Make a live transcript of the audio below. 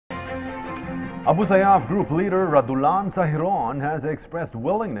Abu Sayyaf Group leader Radullan Sahiron has expressed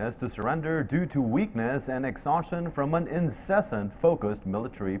willingness to surrender due to weakness and exhaustion from an incessant focused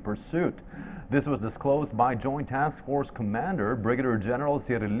military pursuit. This was disclosed by Joint Task Force Commander Brigadier General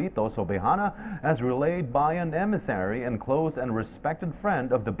Cirilito Sobejana as relayed by an emissary and close and respected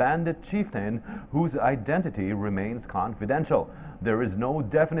friend of the bandit chieftain whose identity remains confidential. There is no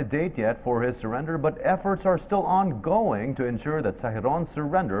definite date yet for his surrender, but efforts are still ongoing to ensure that Sahiron's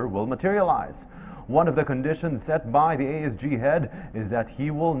surrender will materialize. One of the conditions set by the ASG head is that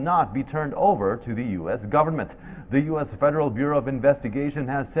he will not be turned over to the U.S. government. The U.S. Federal Bureau of Investigation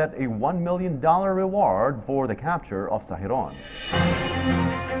has set a $1 million reward for the capture of Sahiron.